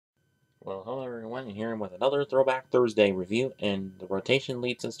Well, hello everyone, here with another Throwback Thursday review, and the rotation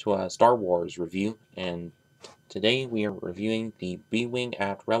leads us to a Star Wars review, and today we are reviewing the B-Wing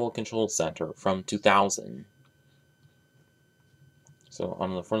at Rebel Control Center from 2000. So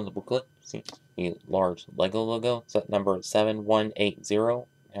on the front of the booklet, see the large LEGO logo, set number 7180,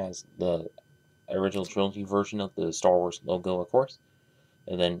 has the original trilogy version of the Star Wars logo, of course,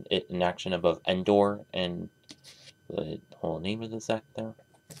 and then it in action above Endor, and the whole name of the set there.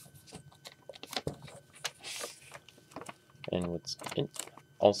 And what's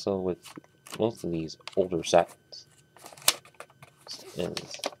also with most of these older sets is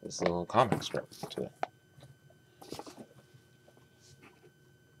this little comic strip to it.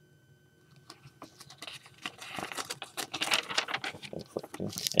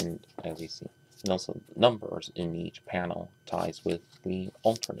 And as you see, and also numbers in each panel ties with the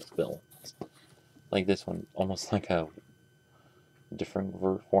alternate builds. Like this one, almost like a different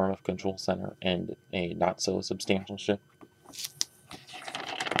form of control center and a not so substantial ship.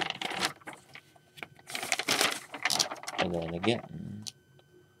 And then again,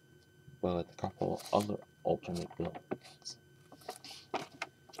 with a couple other alternate builds,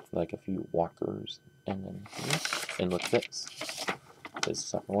 like a few walkers, and then and look this. This is the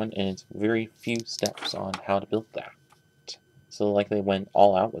second one, and it's very few steps on how to build that. So like they went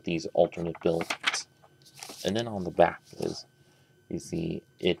all out with these alternate builds. And then on the back is you see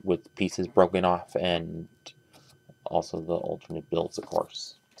it with pieces broken off and also the alternate builds, of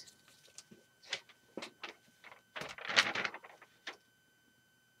course.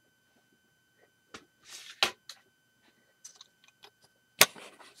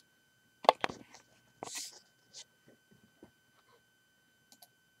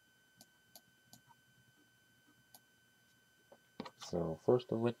 So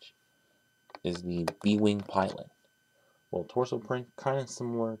first of which is the B-Wing pilot. Well, torso print kind of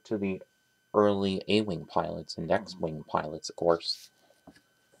similar to the early A-Wing pilots and X-Wing pilots, of course.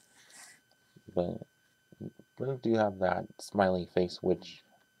 But we do have that smiley face, which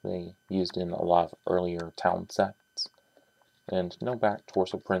they used in a lot of earlier town sets. And no back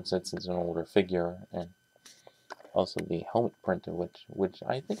torso print since it's an older figure, and also the helmet print, which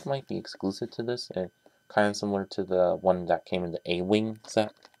I think might be exclusive to this, and kind of similar to the one that came in the A-Wing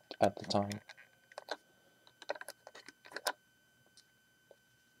set at the time.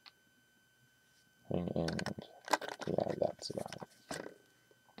 And yeah, that's about it.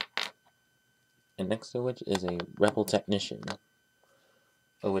 And next to which is a Rebel Technician,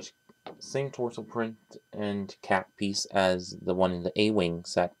 which same torso print and cap piece as the one in the A-Wing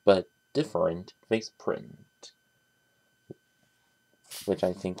set, but different face print, which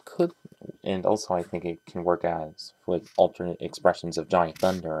I think could, and also I think it can work as with alternate expressions of Giant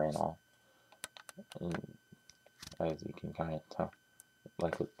Thunder and all. And as you can kind of tell,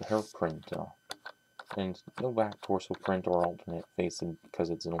 like with the hair print, and no back torso print or alternate face because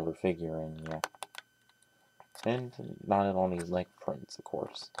it's an older figure, and yeah, and not at all any leg prints, of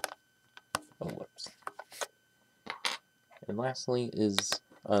course. Oh, whoops. And lastly is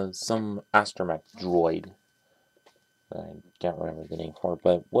some astromech droid. I can't remember the name for it,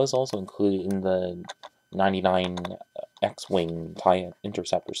 but was also included in the 99 X-Wing TIE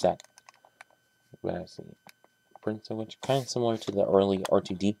Interceptor set. But I see prints of which kind of similar to the early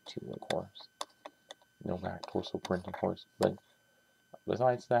R2-D2, of course. No back torso print, of course, but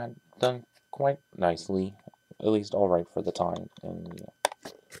besides that, done quite nicely, at least alright for the time. And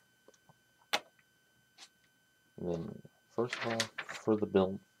yeah. Then first of all, for the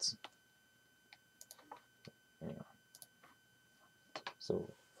builds. Yeah. So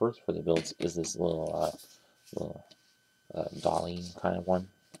first for the builds is this little dolly kind of one,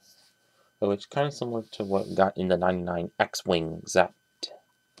 which kind of similar to what we got in the 99 X-Wing Zet.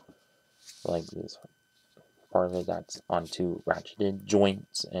 Like this part of it that's on two ratcheted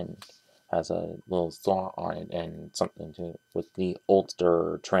joints and has a little saw on it and something to it with the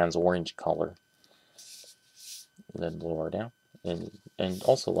Ulster trans orange color. And then lower down, and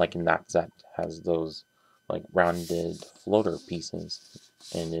also like in that set has those like rounded floater pieces,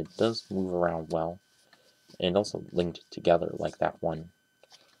 and it does move around well, and also linked together like that one.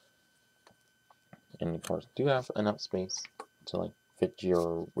 And of course, do have enough space to like fit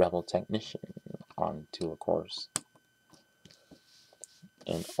your Rebel Technician onto, of course.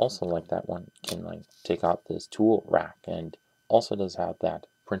 And also like that one can like take out this tool rack, and also does have that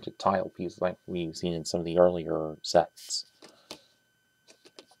printed tile piece like we've seen in some of the earlier sets.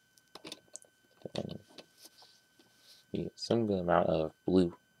 And some good amount of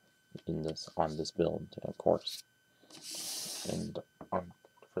blue in this on this build, of course. And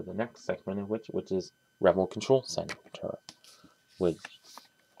for the next segment, which is Rebel Control Center, which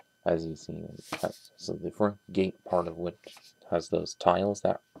as you see. So the front gate part of which has those tiles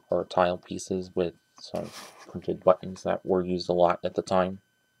that are tile pieces with some printed buttons that were used a lot at the time.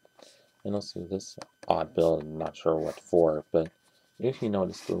 And also this odd build, I'm not sure what for, but if you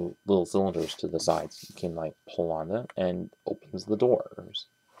notice the little cylinders to the sides, you can like pull on them and opens the doors.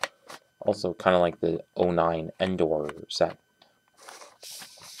 Also kind of like the 09 Endor set.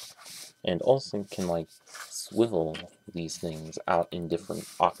 And also can like swivel these things out in different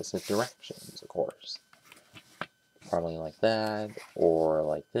opposite directions, of course. Probably like that, or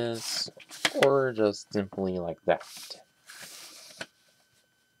like this, or just simply like that.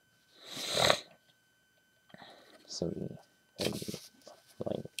 So the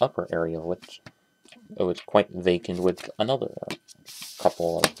like upper area, which quite vacant with another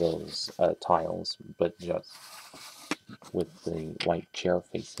couple of those tiles, but just with the white chair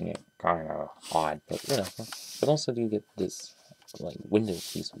facing it, kind of odd, but you know. But also do get this like window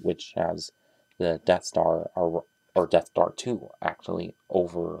piece, which has the Death Star or Death Star 2 actually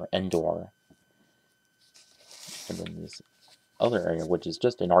over Endor, and then this other area, which is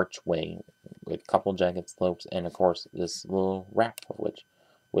just an archway with a couple jagged slopes, and of course this little rack, which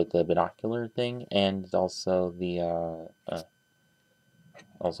with the binocular thing, and also the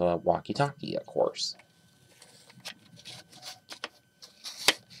also a walkie-talkie, of course.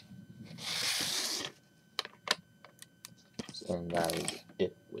 And that is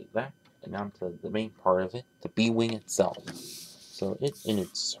it with that. And now to the main part of it, the B-Wing itself. So it's in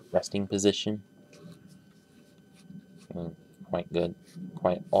its resting position. Quite good,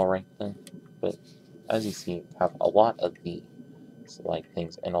 quite alright then. But as you see, have a lot of the like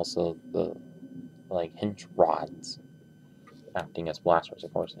things, and also the like hinge rods acting as blasters,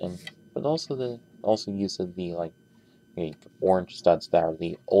 of course, and but also the use of the like orange studs that are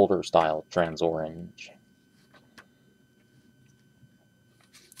the older style trans orange.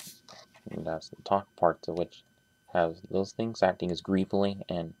 And that's the top parts of which have those things acting as greebly,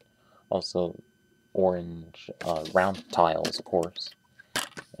 and also orange round tiles, of course,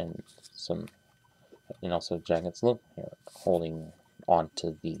 and some, and also jagged slope here holding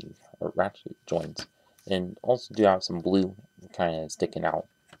onto the ratchet joints, and also do have some blue kind of sticking out.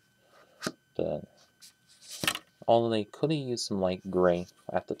 Although they could have used some light gray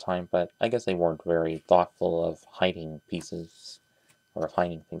at the time, but I guess they weren't very thoughtful of hiding pieces or of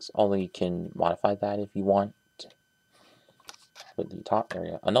hiding things. Although you can modify that if you want. But the top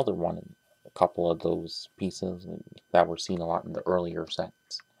area, another one, a couple of those pieces that were seen a lot in the earlier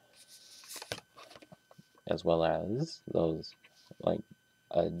sets, as well as those like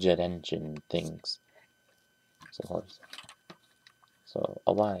jet engine things. So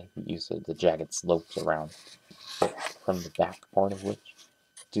a lot of use of the jagged slopes around, from the back part of which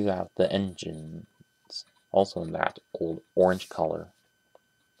do have the engines also in that old orange color.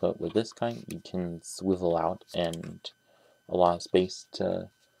 But with this kind, you can swivel out and a lot of space to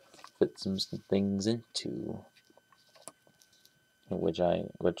fit some things into, which I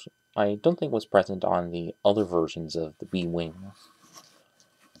don't think was present on the other versions of the B-Wing.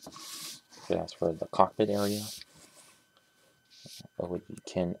 But as for the cockpit area, you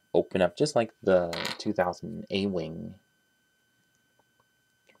can open up just like the 2000 A-Wing,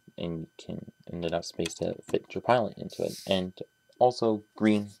 and you can end enough space to fit your pilot into it. And also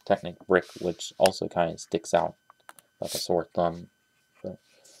green Technic brick, which also kind of sticks out like a sore thumb. But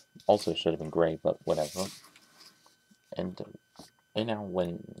also should have been gray, but whatever. And now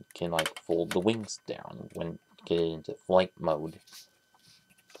when you can like fold the wings down when get it into flight mode.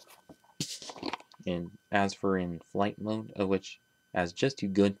 And as for in flight mode, which, as Just Too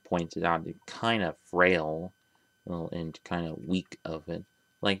Good pointed out, it's kind of frail, well, and kind of weak of it.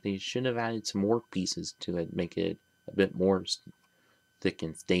 Like they should have added some more pieces to it, make it a bit more thick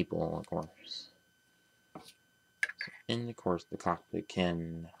and stable, of course. And of course, the cockpit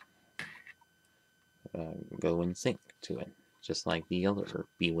can go in sync to it, just like the other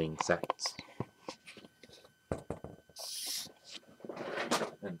B-Wing sets.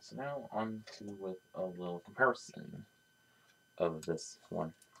 And so now on to with a little comparison of this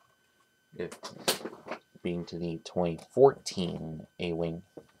one, if being to the 2014 A-Wing,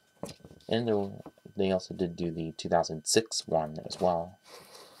 and they also did do the 2006 one as well,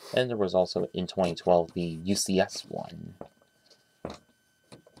 and there was also in 2012 the UCS one.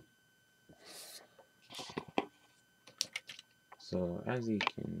 So as you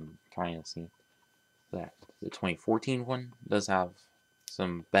can kind of see, that the 2014 one does have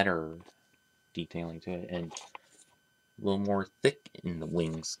some better detailing to it, and a little more thick in the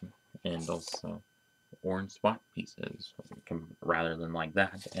wings, and also orange spot pieces rather than like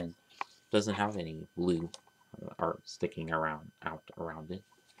that, and doesn't have any blue art sticking out around it.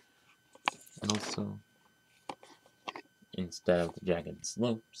 And also, instead of the jagged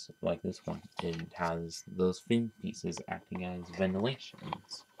slopes like this one, it has those fin pieces acting as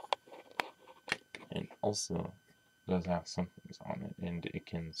ventilations. And also does have some things on it, and it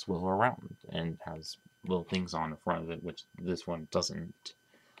can swivel around and has little things on the front of it, which this one doesn't.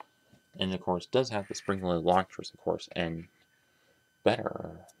 And of course does have the spring-loaded launchers, of course, and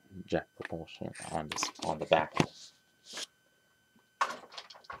better jet propulsion on the back.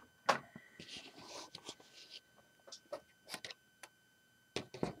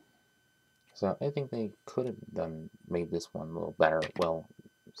 So I think they could have made this one a little better, well,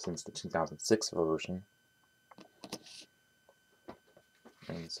 since the 2006 version.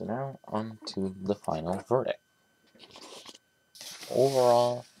 And so now on to the final verdict.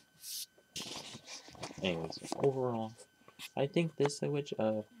 Overall, I think this is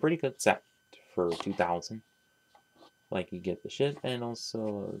a pretty good set for 2000. Like, you get the ship and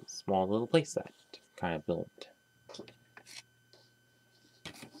also a small little playset kind of built.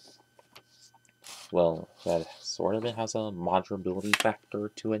 Well, that sort of it has a modulability factor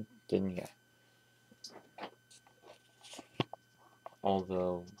to it, didn't you?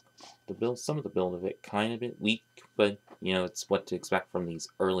 Although some of the build of it kind of a bit weak, but you know, it's what to expect from these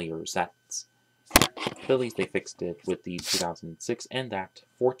earlier sets. But at least they fixed it with the 2006 and that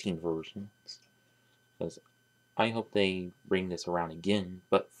 14 versions. Because I hope they bring this around again,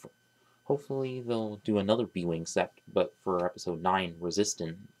 but hopefully they'll do another B-Wing set, but for episode 9,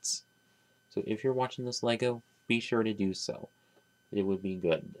 Resistance. So if you're watching this LEGO, be sure to do so. It would be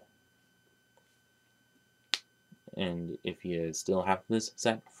good. And if you still have this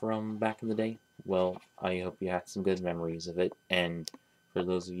set from back in the day, well, I hope you had some good memories of it. And for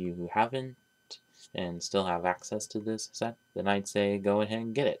those of you who haven't and still have access to this set, then I'd say go ahead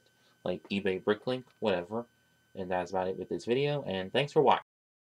and get it. Like eBay, Bricklink, whatever. And that's about it with this video, and thanks for watching.